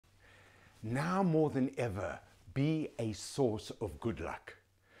Now more than ever, be a source of good luck.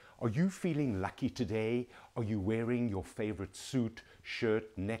 Are you feeling lucky today? Are you wearing your favorite suit,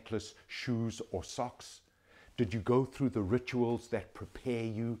 shirt, necklace, shoes, or socks? Did you go through the rituals that prepare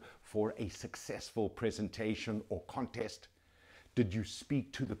you for a successful presentation or contest? Did you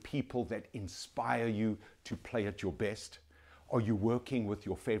speak to the people that inspire you to play at your best? Are you working with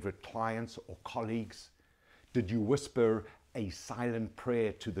your favorite clients or colleagues? Did you whisper a silent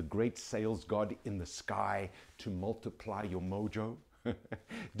prayer to the great sales god in the sky to multiply your mojo?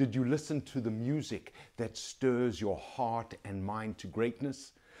 Did you listen to the music that stirs your heart and mind to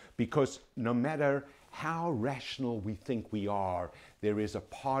greatness? Because no matter how rational we think we are, there is a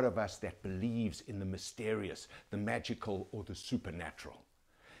part of us that believes in the mysterious, the magical, or the supernatural.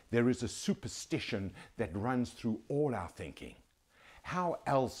 There is a superstition that runs through all our thinking. How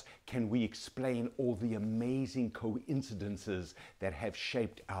else can we explain all the amazing coincidences that have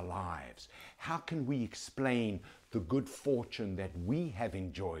shaped our lives? How can we explain the good fortune that we have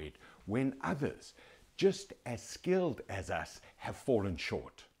enjoyed when others, just as skilled as us, have fallen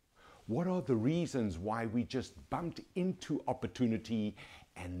short? What are the reasons why we just bumped into opportunity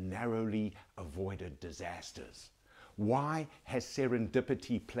and narrowly avoided disasters? Why has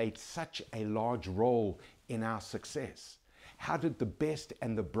serendipity played such a large role in our success? How did the best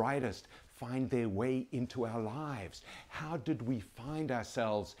and the brightest find their way into our lives? How did we find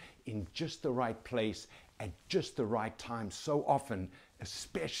ourselves in just the right place at just the right time so often,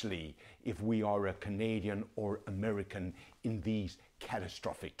 especially if we are a Canadian or American in these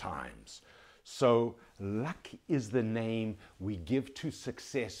catastrophic times? So luck is the name we give to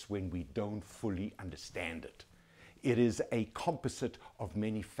success when we don't fully understand it. It is a composite of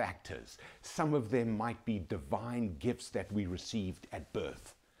many factors. Some of them might be divine gifts that we received at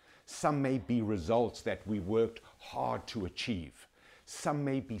birth. Some may be results that we worked hard to achieve. Some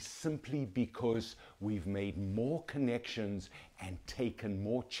may be simply because we've made more connections and taken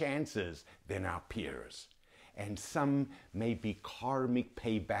more chances than our peers. And some may be karmic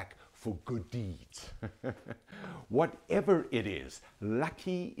payback for good deeds. Whatever it is,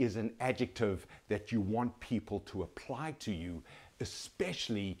 lucky is an adjective that you want people to apply to you,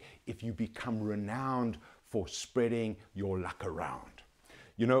 especially if you become renowned for spreading your luck around.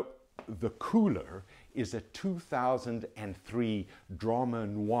 You know, The Cooler is a 2003 drama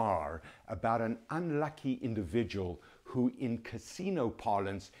noir about an unlucky individual who in casino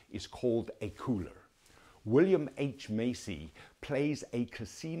parlance is called a cooler. William H. Macy plays a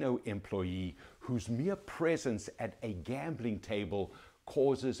casino employee whose mere presence at a gambling table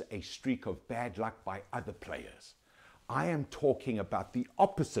causes a streak of bad luck by other players. I am talking about the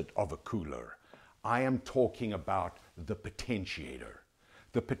opposite of a cooler. I am talking about the potentiator.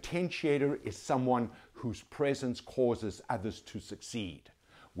 The potentiator is someone whose presence causes others to succeed.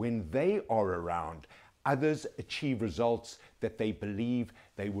 When they are around, others achieve results that they believe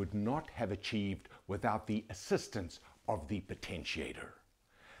they would not have achieved without the assistance of the potentiator.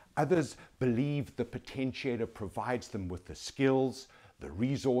 Others believe the potentiator provides them with the skills, the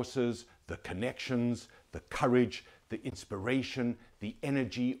resources, the connections, the courage, the inspiration, the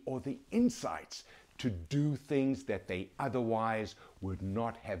energy, or the insights to do things that they otherwise would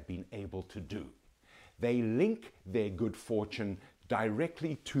not have been able to do. They link their good fortune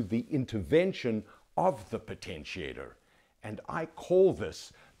directly to the intervention of the potentiator, and I call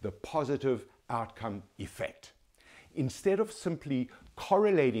this the positive outcome effect. Instead of simply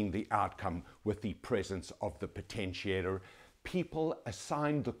correlating the outcome with the presence of the potentiator, people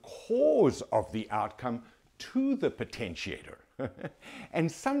assign the cause of the outcome to the potentiator.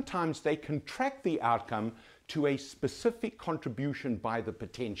 And sometimes they can track the outcome to a specific contribution by the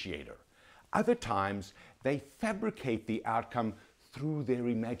potentiator. Other times, they fabricate the outcome through their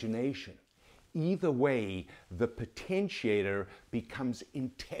imagination. Either way, the potentiator becomes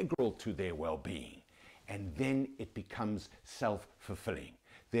integral to their well-being, and then it becomes self-fulfilling.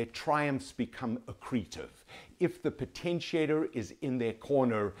 Their triumphs become accretive. If the potentiator is in their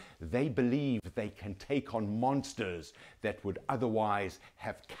corner, they believe they can take on monsters that would otherwise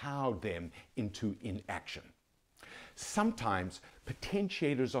have cowed them into inaction. Sometimes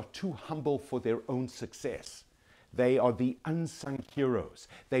potentiators are too humble for their own success. They are the unsung heroes.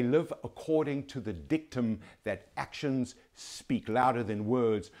 They live according to the dictum that actions speak louder than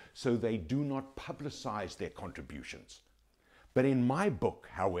words, so they do not publicize their contributions. But in my book,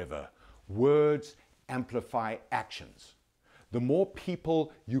 however, words amplify actions. The more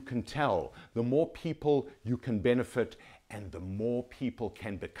people you can tell, the more people you can benefit, and the more people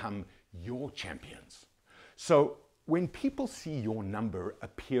can become your champions. So when people see your number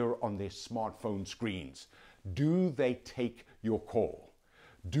appear on their smartphone screens, do they take your call?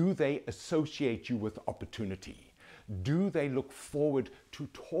 Do they associate you with opportunity? Do they look forward to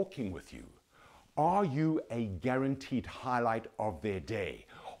talking with you? Are you a guaranteed highlight of their day?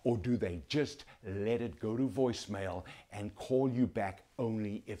 Or do they just let it go to voicemail and call you back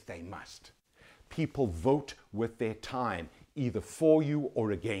only if they must? People vote with their time, either for you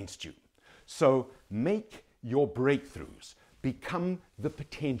or against you. So make your breakthroughs. Become the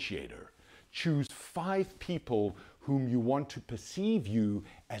potentiator. Choose 5 people whom you want to perceive you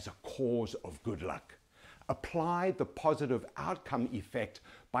as a cause of good luck. Apply the positive outcome effect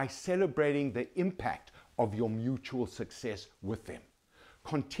by celebrating the impact of your mutual success with them.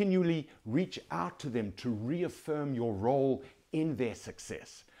 Continually reach out to them to reaffirm your role in their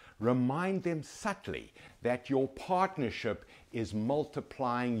success. Remind them subtly that your partnership is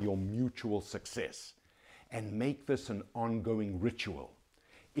multiplying your mutual success. And make this an ongoing ritual.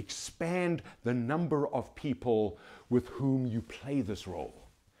 Expand the number of people with whom you play this role.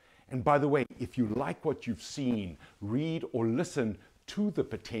 And by the way, if you like what you've seen, read or listen to The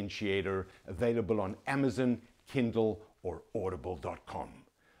Potentiator, available on Amazon, Kindle, or audible.com.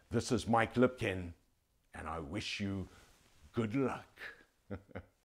 This is Mike Lipkin, and I wish you good luck.